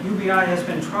 that UBI has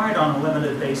been tried on a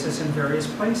limited basis in various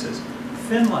places.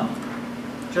 Finland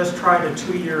just tried a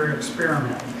 2-year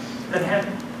experiment that had,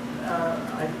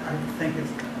 I think the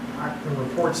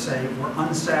reports say, were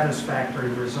unsatisfactory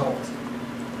results.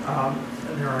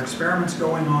 There are experiments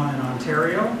going on in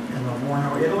Ontario, in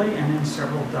Livorno, Italy, and in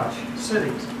several Dutch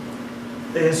cities.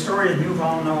 The historian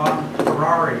Yuval Noah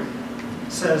Harari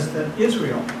says that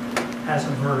Israel has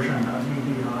a version of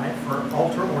UBI for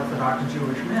ultra-Orthodox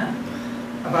Jewish men.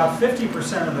 About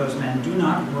 50% of those men do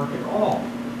not work at all,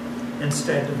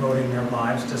 instead devoting their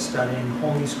lives to studying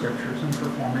holy scriptures and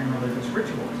performing religious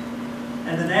rituals.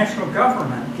 And the national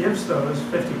government gives those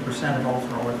 50% of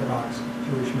ultra-Orthodox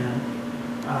Jewish men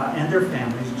and their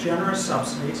families generous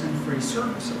subsidies and free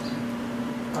services.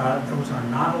 Those are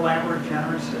not elaborate,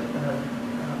 generous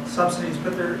subsidies,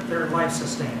 but they're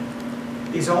life-sustaining.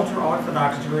 These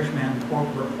ultra-Orthodox Jewish men,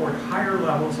 quote, report higher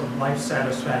levels of life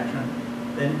satisfaction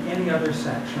than any other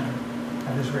section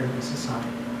of Israeli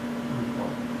society,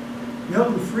 unquote.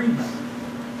 Milton Friedman,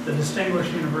 the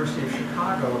distinguished University of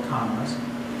Chicago economist, who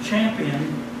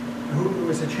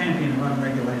is a champion of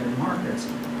unregulated markets,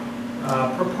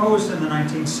 proposed in the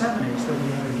 1970s that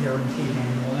we have a guaranteed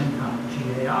annual income,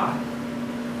 GAI.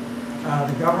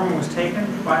 The government was taken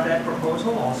by that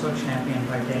proposal, also championed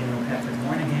by Daniel Patrick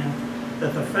Moynihan,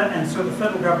 and so the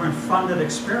federal government funded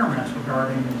experiments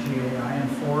regarding the GAI in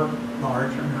 4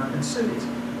 large American cities.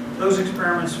 Those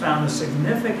experiments found a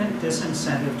significant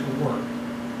disincentive to work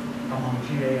among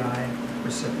GAI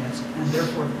recipients, and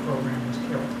therefore the program was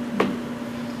killed.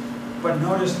 But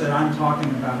notice that I'm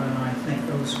talking about it, and I think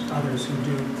those others who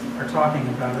do are talking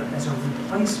about it as a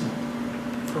replacement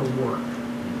for work,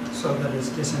 so that its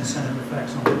disincentive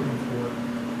effects on working for work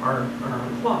are a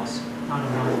plus, not a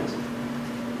minus.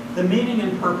 The meaning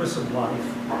and purpose of life.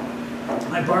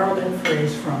 I borrowed that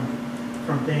phrase from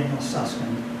Daniel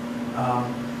Susskind,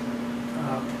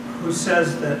 who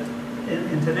says that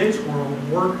in today's world,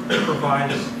 work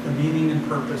provides the meaning and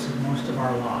purpose of most of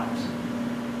our lives.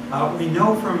 We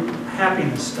know from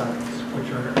happiness studies,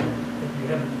 which are, if you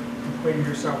haven't acquainted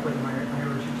yourself with them, I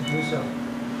urge you to do so.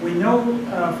 We know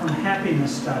from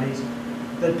happiness studies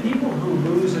that people who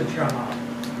lose a job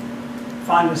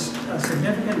find a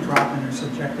significant drop in their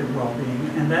subjective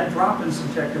well-being, and that drop in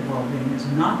subjective well-being is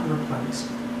not replaced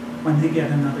when they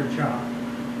get another job.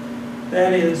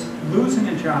 That is, losing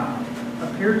a job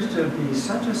appears to be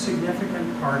such a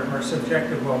significant part of our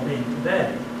subjective well-being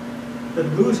today that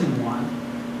losing one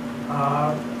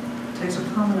takes a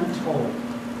permanent toll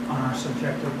on our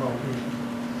subjective well-being.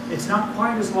 It's not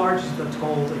quite as large as the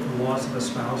toll that the loss of a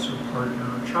spouse or partner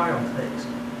or child takes,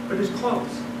 but it's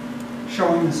close,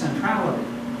 showing the centrality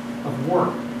of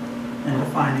work in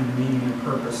defining the meaning and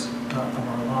purpose of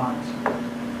our lives.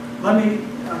 Let me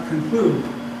conclude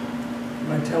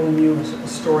by telling you a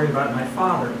story about my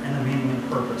father and the meaning and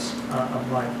purpose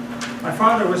of life. My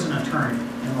father was an attorney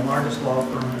in the largest law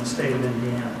firm in the state of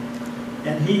Indiana,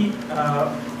 and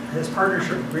his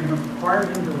partnership agreement required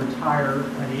him to retire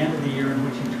by the end of the year in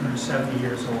which he turned 70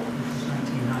 years old, which was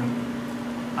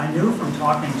 1990. I knew from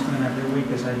talking to him every week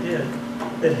as I did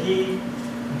that he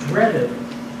dreaded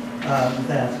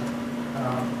that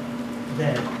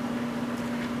day.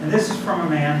 And this is from a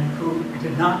man who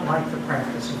did not like the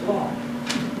practice of law,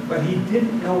 but he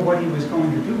didn't know what he was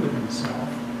going to do with himself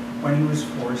when he was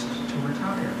forced to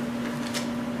retire.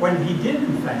 When he did,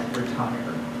 in fact,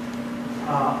 retire,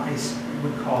 I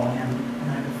would call him,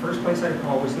 and the first place I'd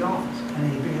call was the office,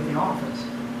 and he'd be at the office.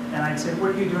 And I'd say,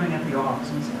 "What are you doing at the office?"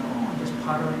 And he'd say, "Oh, I'm just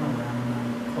puttering around,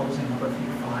 I'm closing up a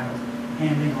few files,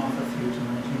 handing off a few to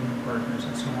my junior partners,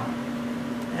 and so on."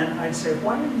 And I'd say,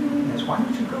 "Why are you doing this? Why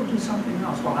don't you go do something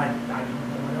else?" "Well, I don't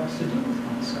know what else to do with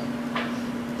myself."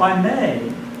 By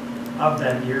May of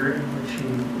that year, in which he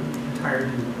retired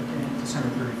in December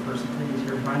 31st of the previous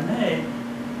year, by May,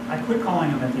 I quit calling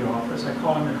him at the office. I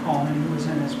called him at home, and he was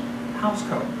in his house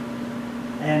coat.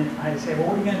 And I'd say, "Well,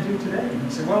 what are you going to do today?" And he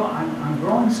said, "Well, I'm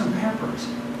growing some peppers."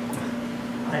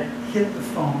 I hit the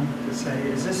phone to say,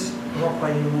 "Is this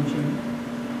Rockway Ulen Jr.?"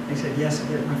 He said, "Yes,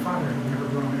 it is. My father had never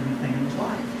grown anything in his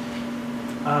life."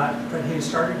 But he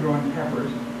started growing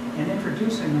peppers and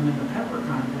introducing them in the pepper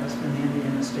contest in the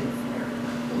Indiana State Fair.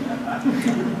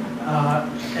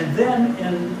 And then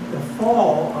in the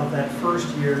fall of that first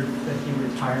year that he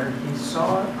retired, he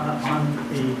saw on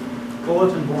the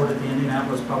bulletin board at the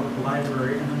Indianapolis Public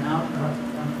Library a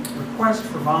request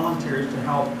for volunteers to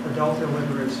help adult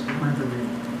illiterates learn to read.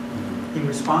 He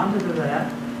responded to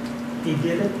that. He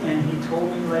did it, and he told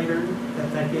me later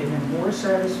that that gave him more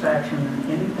satisfaction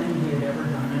than anything he had ever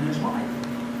done in his life.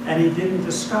 And he didn't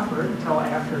discover it until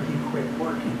after he quit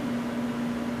working.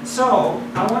 So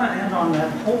I want to end on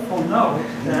that hopeful note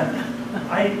that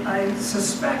I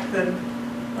suspect that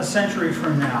a century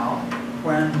from now,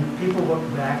 when people look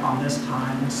back on this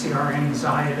time and see our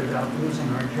anxiety about losing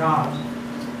our jobs,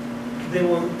 they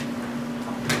will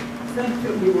think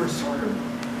that we were sort of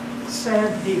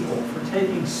sad people for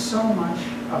taking so much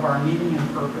of our meaning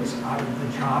and purpose out of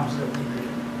the jobs that we did,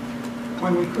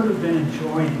 when we could have been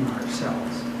enjoying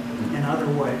ourselves in other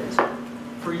ways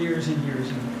for years and years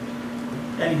and years.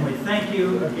 Anyway, thank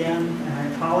you again, and I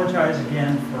apologize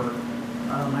again for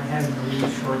my having to leave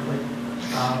shortly.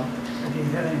 If you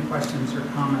have any questions or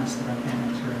comments that I can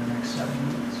answer in the next 7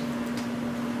 minutes.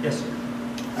 Yes, sir.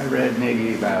 I read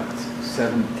maybe about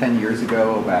 10 years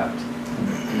ago about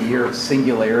the year of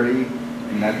singularity,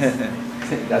 and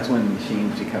that's when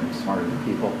machines become smarter than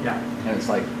people. Yeah. And it's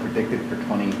like predicted for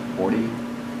 2040.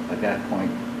 At that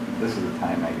point, this is a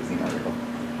Time magazine article.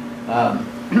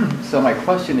 So my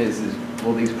question is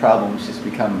will these problems just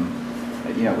become,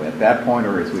 at that point,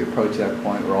 or as we approach that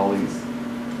point, where all these,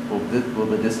 will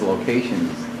the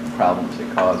dislocations, problems it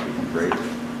cause become greater?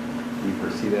 Do you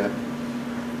foresee that?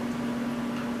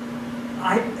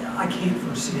 I can't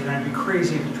foresee it. I'd be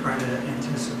crazy to try to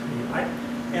anticipate.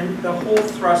 And the whole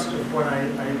thrust of what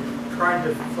I tried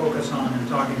to focus on in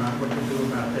talking about what to do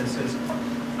about this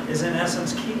is in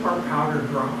essence, keep our powder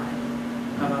dry.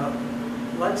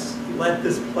 Let's let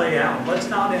this play out. Let's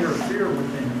not interfere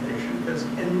with innovation, because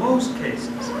in most cases,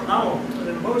 not all, but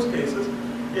in most cases,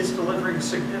 it's delivering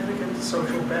significant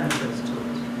social benefits to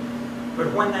us.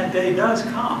 But when that day does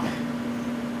come,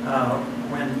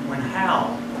 when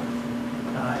Hal,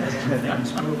 as in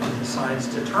things movie, decides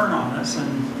to turn on us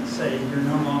and say, "You're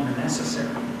no longer necessary,"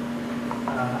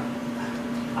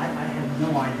 I have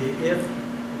no idea if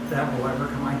that will ever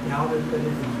come. I doubt it, but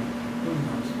it might. Who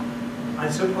knows? I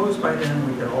suppose by then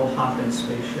we could all hop in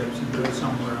spaceships and go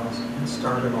somewhere else and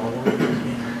start it all over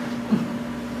again.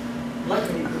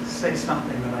 Let me say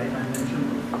something that I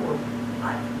mentioned before.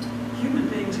 Human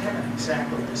beings haven't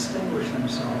exactly distinguished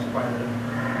themselves by the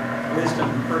wisdom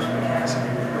and perspicacity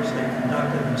with which they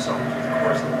conducted themselves over the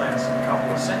course of the last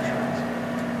couple of centuries.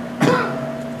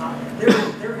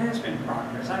 There has been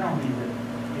progress. I don't mean to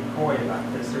be coy about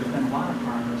this. There's been a lot of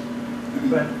progress.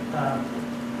 But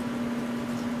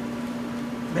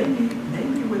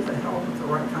maybe with the help of the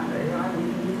right kind of AI, we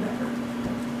can do better.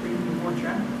 We can be more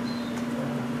generous,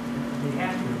 be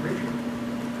happier, richer,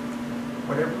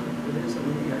 whatever it is that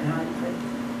we need. And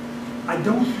I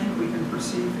don't think we can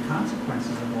perceive the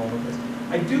consequences of all of this.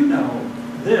 I do know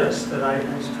this, that I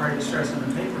tried to stress in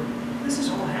the paper. This is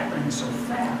all happening so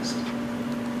fast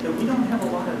that we don't have a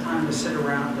lot of time to sit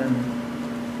around and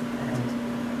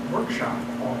workshop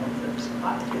all of this.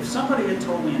 If somebody had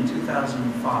told me in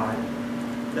 2005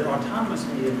 that autonomous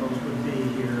vehicles would be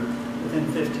here within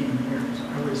 15 years,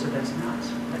 I would have said, that's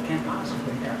nuts. That can't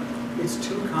possibly happen. It's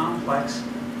too complex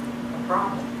a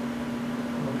problem.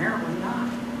 Well, apparently not.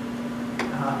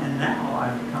 And now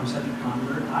I've become such a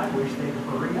convert, I wish they'd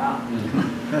hurry up.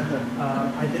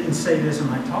 I didn't say this in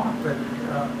my talk, but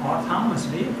autonomous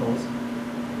vehicles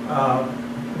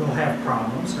will have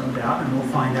problems, no doubt, and we'll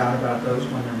find out about those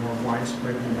when they're more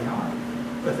widespread than they are.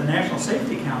 But the National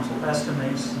Safety Council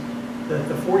estimates that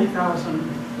the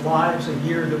 40,000 lives a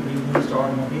year that we lose to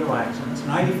automobile accidents,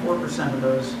 94% of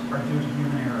those are due to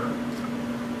human error.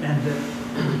 And that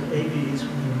with AVs,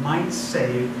 we might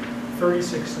save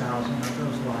 36,000 of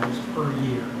those lives per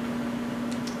year.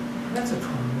 That's a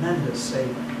tremendous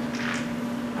saving.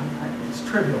 It's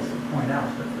trivial to point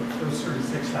out that those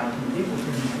 36,000 people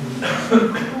could be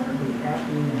incredibly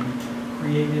happy and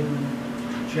creative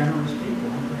and generous people,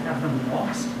 and to have them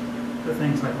lost to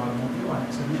things like automobile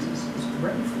accidents is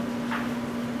dreadful.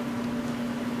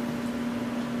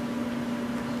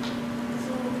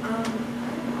 So, I have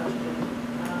a question.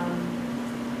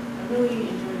 I really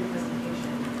enjoyed your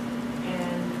presentation,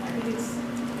 and I think it's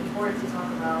important to talk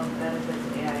about the benefits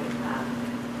that AI can have.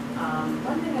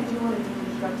 One thing I do want to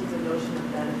deconstruct is the notion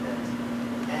of benefit,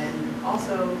 and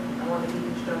also I want to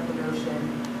deconstruct the notion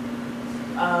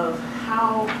of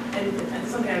how, and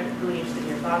it's something I'm really interested in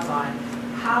your thoughts on,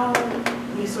 how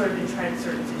we sort of entrench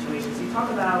certain situations. You talk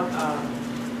about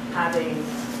having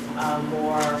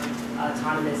more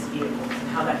autonomous vehicles and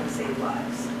how that can save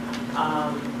lives.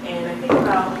 And I think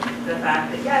about the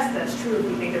fact that, yes, that's true if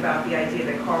we think about the idea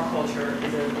that car culture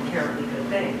is an inherently good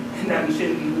thing, and that we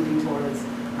shouldn't be moving towards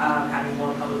having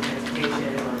more public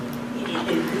transportation, or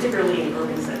particularly in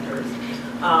urban centers.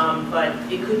 But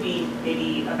it could be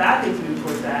maybe a bad thing to move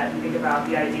towards that. You think about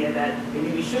the idea that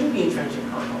maybe we shouldn't be entrenching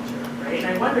car culture, right? And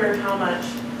I wonder how much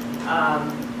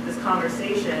this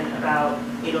conversation about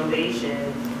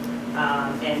innovation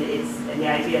and the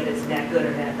idea that it's net good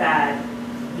or net bad,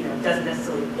 doesn't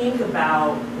necessarily think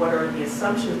about what are the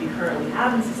assumptions we currently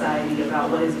have in society about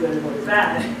what is good and what is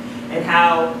bad, and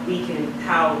how the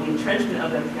entrenchment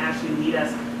of them can actually lead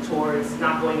us towards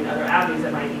not going in other avenues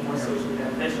that might be more socially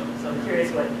beneficial. So I'm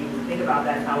curious what you think about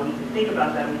that, and how we can think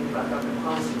about that when we think about government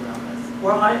policy around this.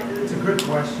 Well, it's a good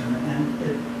question, and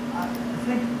I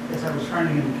think, as I was trying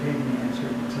to indicate in the answer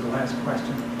to the last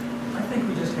question, I think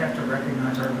we just have to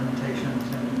recognize our limitations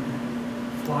and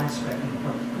fly specking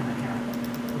what's going to happen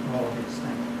with all of these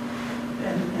things.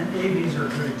 And AVs are a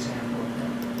good example of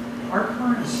that. Our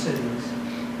current cities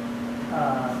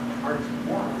are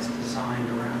more or less designed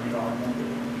around the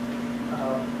automobile.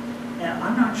 And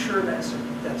I'm not sure that's a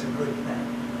good thing.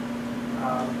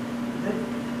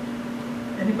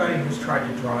 Anybody who's tried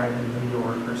to drive in New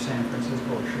York or San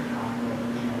Francisco or Chicago,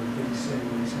 big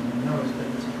cities, and knows that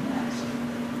it's a mess.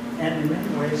 And in many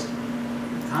ways,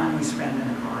 the time we spend in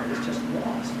a car is just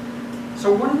lost.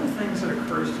 So one of the things that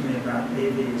occurs to me about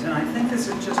AVs, and I think this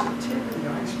is just a tip of the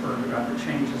iceberg about the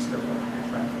changes that will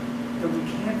happen, that we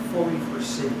can't fully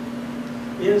foresee,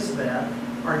 is that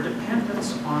our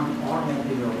dependence on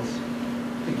automobiles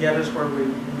to get us where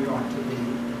we ought to be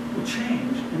will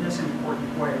change in this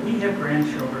important way. We have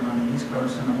grandchildren on the East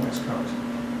Coast and the West Coast,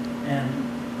 and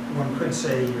one could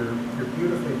say you're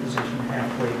beautifully positioned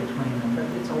halfway between them, but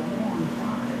it's a long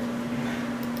drive.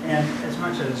 And as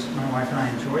much as my wife and I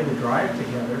enjoy the drive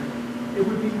together, it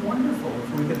would be wonderful if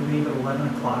we could leave at 11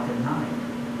 o'clock at night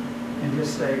and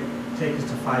just say, take us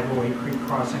to 508 Creek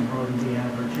Crossing Road in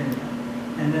Indiana, Virginia,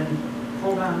 and then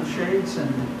pull down the shades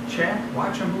and chat,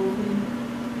 watch a movie,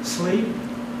 sleep,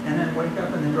 and then wake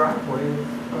up in the driveway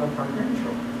of our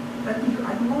grandchildren.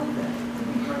 I'd love that.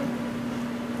 It'd be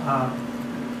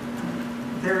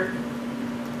great.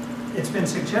 It's been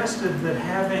suggested that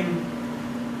having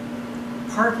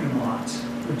parking lots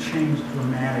would change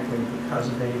dramatically because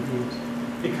of AVs.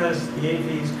 Because the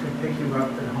AVs could pick you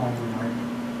up at home, like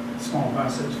small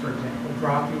buses, for example,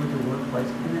 drop you at your workplace,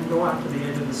 and then go out to the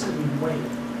edge of the city and wait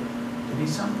to be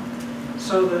somewhere.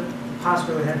 So that the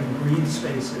possibility of having green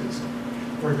spaces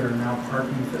where there are now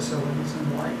parking facilities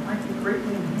and the like might be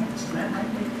greatly enhanced, and that might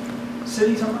make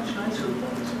cities a much nicer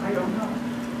place. I don't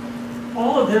know.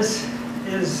 All of this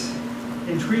is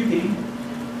intriguing,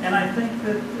 and I think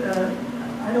that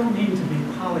I don't mean to be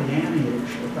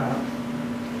Pollyanna-ish about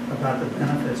the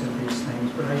benefits of these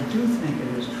things, but I do think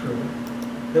it is true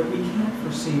that we can't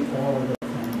foresee all of the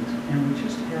things, and we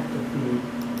just have to be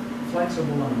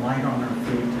flexible and light on our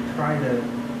feet to try to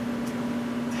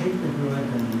take the good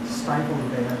and stifle the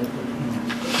bad if we can.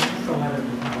 But we have to let it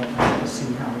develop and to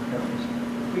see how it goes.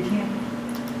 We can't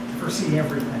foresee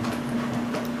everything.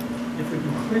 If we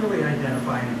can clearly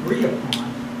identify and agree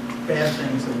upon bad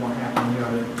things that will happen, we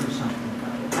ought to do something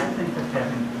about it. I think that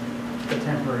having the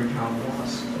temporary job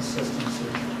loss assistance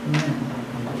is minimally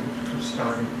for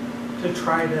starting, to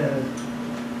try to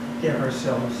get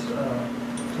ourselves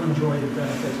to enjoy the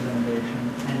benefits of innovation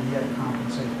and yet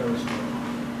compensate those who are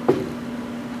harmed.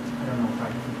 I don't know if I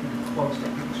can close to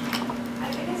answer. I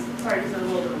guess, sorry, just a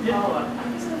little bit of a follow-up. I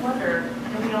guess I wonder,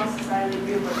 can we all society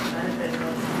agree with what the benefit of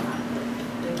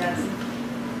I think that's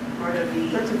part of the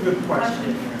That's a good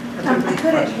question. a good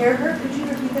couldn't question. hear her. Could you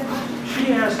repeat that question?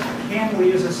 She asked, can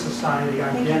we as a society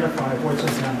identify what's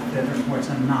a benefit and what's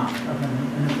a not of an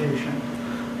innovation?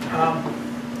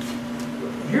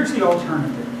 Here's the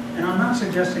alternative, and I'm not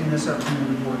suggesting this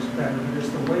alternative works better, but it's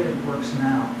the way it works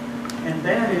now. And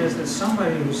that is that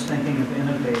somebody who's thinking of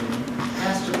innovating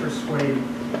has to persuade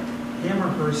him or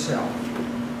herself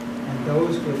and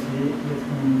those with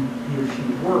whom he or she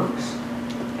works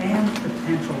and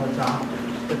potential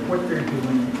adopters that what they're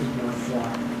doing is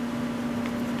worthwhile.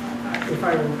 If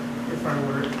I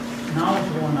were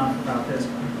knowledgeable enough about this,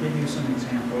 I'd give you some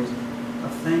examples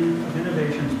of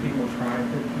innovations people tried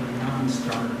that were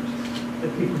non-starters,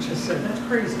 that people just said, that's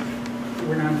crazy,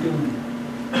 we're not doing it.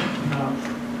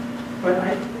 But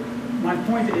my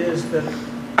point is that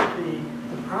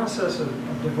the process of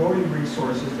devoting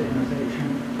resources to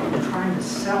innovation and trying to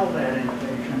sell that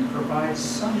innovation provides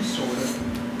some sort of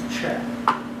check.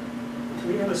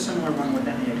 We have a similar one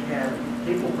within the academy.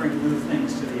 People bring new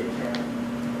things to the academy.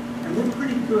 And we're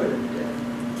pretty good at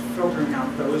filtering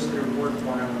out those that are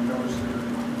worthwhile and those that are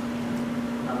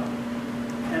not.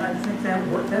 And I think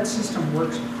that system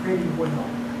works pretty well.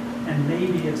 And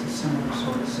maybe it's a similar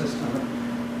sort of system of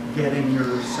getting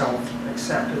yourself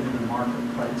accepted in the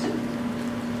marketplace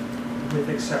with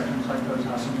exceptions like those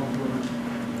Ulen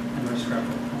and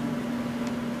Disruptive.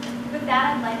 With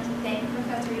that, I'd like to thank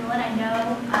Professor Ulen. I know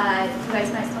you guys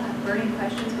might still have burning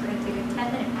questions. We're going to take a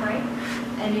 10-minute break.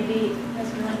 And maybe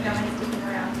Professor Ulen, if you don't mind sticking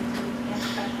around to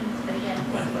answer questions. But again,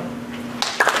 thank you.